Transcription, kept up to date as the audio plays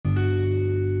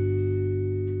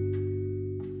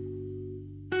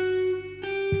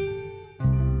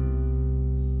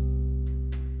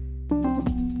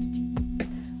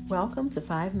Welcome to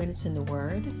 5 Minutes in the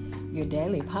Word, your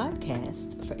daily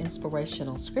podcast for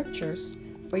inspirational scriptures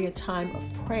for your time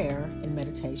of prayer and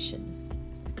meditation.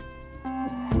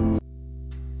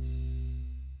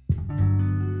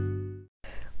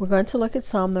 We're going to look at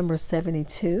Psalm number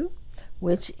 72,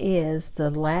 which is the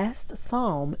last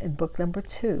psalm in book number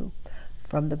 2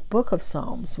 from the book of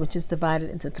Psalms, which is divided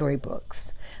into 3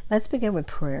 books. Let's begin with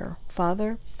prayer.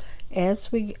 Father, as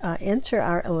we enter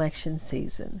our election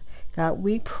season, God,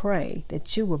 we pray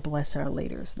that you will bless our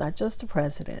leaders, not just the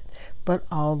president, but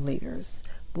all leaders.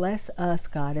 Bless us,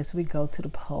 God, as we go to the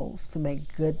polls to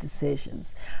make good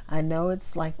decisions. I know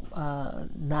it's like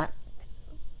not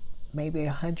maybe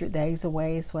 100 days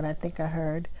away is what I think I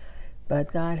heard,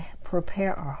 but God,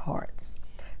 prepare our hearts.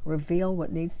 Reveal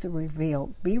what needs to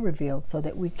be revealed so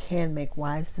that we can make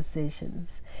wise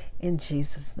decisions in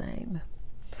Jesus' name.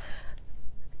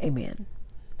 Amen.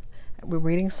 We're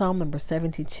reading Psalm number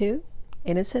 72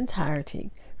 in its entirety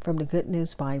from the Good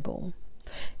News Bible.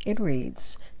 It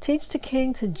reads, "Teach the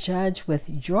king to judge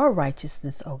with your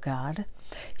righteousness, O God.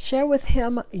 Share with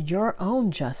him your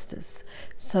own justice,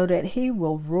 so that he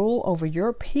will rule over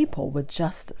your people with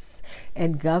justice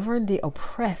and govern the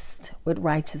oppressed with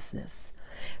righteousness.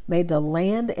 May the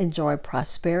land enjoy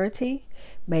prosperity.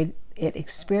 May it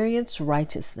experience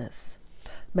righteousness.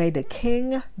 May the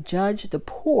king judge the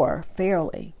poor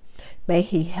fairly. May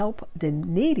he help the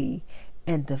needy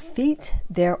and defeat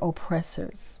their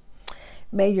oppressors.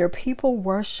 May your people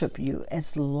worship you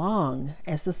as long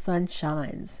as the sun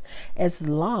shines, as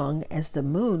long as the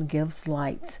moon gives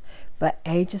light, for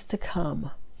ages to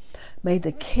come. May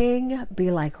the king be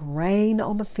like rain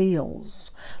on the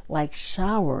fields, like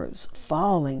showers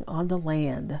falling on the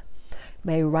land.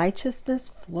 May righteousness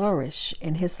flourish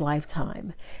in his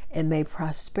lifetime, and may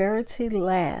prosperity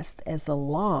last as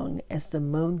long as the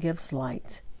moon gives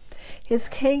light. His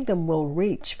kingdom will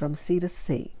reach from sea to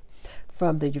sea,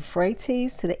 from the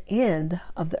Euphrates to the end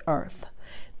of the earth.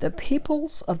 The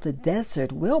peoples of the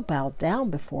desert will bow down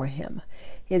before him.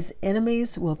 His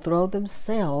enemies will throw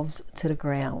themselves to the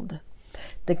ground.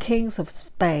 The kings of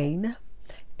Spain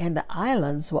and the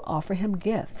islands will offer him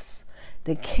gifts.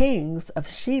 The kings of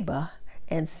Sheba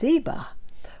and Seba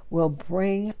will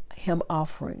bring him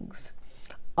offerings.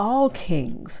 All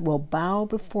kings will bow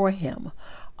before him.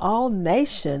 All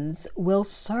nations will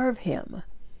serve him."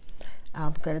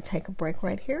 I'm going to take a break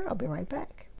right here. I'll be right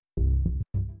back.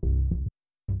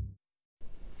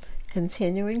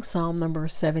 Continuing Psalm number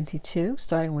 72,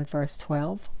 starting with verse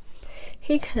 12.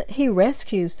 He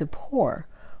rescues the poor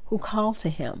who call to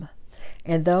him,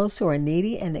 and those who are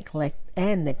needy and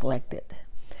neglected.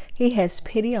 He has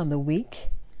pity on the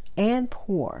weak and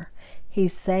poor. He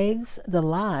saves the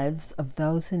lives of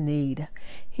those in need.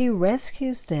 He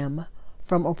rescues them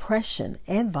from oppression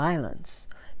and violence.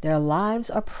 Their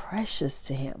lives are precious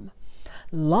to him.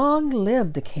 Long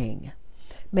live the king.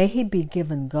 May he be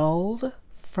given gold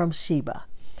from Sheba.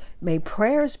 May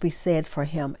prayers be said for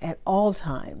him at all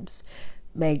times.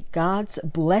 May God's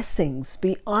blessings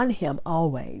be on him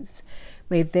always.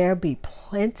 May there be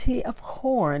plenty of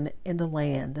corn in the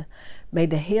land. May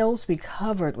the hills be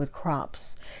covered with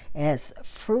crops as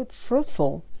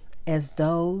fruitful as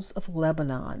those of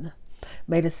Lebanon.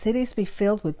 May the cities be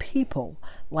filled with people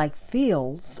like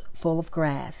fields full of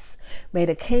grass. May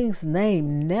the king's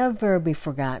name never be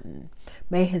forgotten.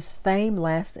 May his fame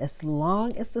last as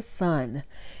long as the sun.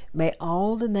 May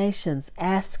all the nations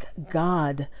ask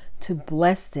God to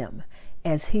bless them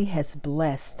as he has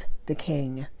blessed the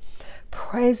king.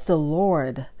 Praise the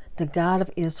Lord, the God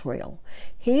of Israel.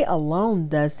 He alone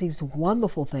does these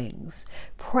wonderful things.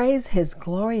 Praise his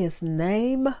glorious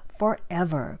name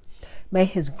forever. May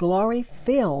his glory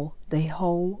fill the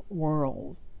whole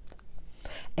world.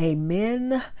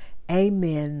 Amen.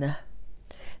 Amen.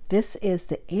 This is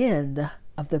the end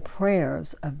of the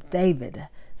prayers of David,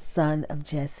 son of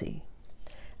Jesse.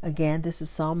 Again, this is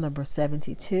Psalm number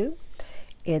 72.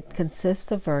 It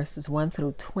consists of verses 1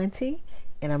 through 20,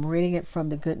 and I'm reading it from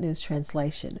the Good News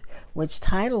Translation, which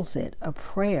titles it A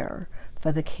Prayer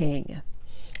for the King.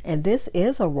 And this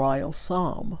is a royal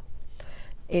psalm.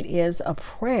 It is a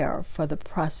prayer for the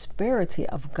prosperity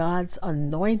of God's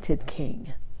anointed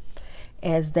king.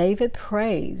 As David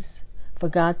prays for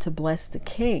God to bless the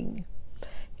king,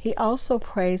 he also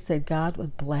prays that God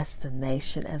would bless the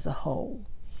nation as a whole.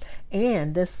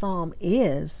 And this psalm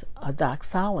is a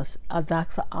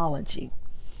doxology.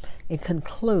 It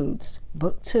concludes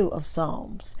Book 2 of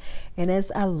Psalms. And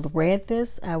as I read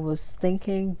this, I was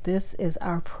thinking this is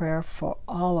our prayer for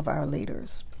all of our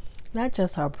leaders, not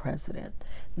just our president,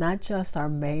 not just our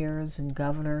mayors and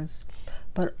governors,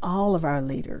 but all of our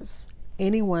leaders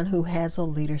anyone who has a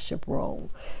leadership role.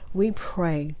 We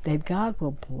pray that God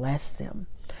will bless them,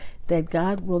 that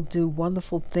God will do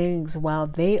wonderful things while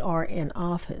they are in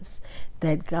office,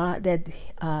 that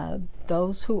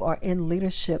those who are in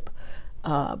leadership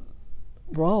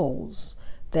roles,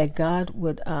 that God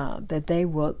would that they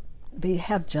will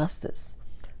have justice,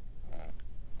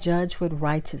 judge with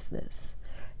righteousness,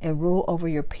 and rule over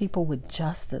your people with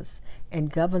justice,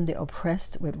 and govern the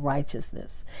oppressed with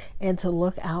righteousness, and to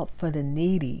look out for the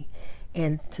needy,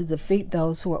 and to defeat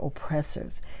those who are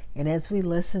oppressors. And as we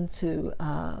listen to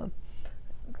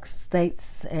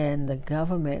states and the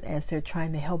government as they're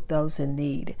trying to help those in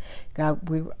need, God,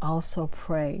 we also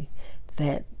pray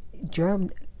that your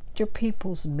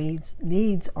people's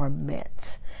needs are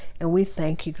met. And we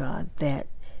thank you, God, that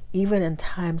even in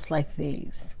times like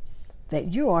these, that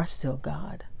you are still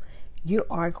God. You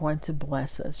are going to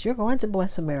bless us. You're going to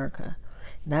bless America,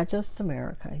 not just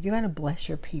America. You're going to bless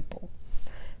your people.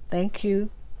 Thank you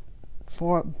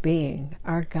for being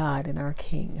our God and our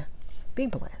King. Be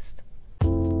blessed.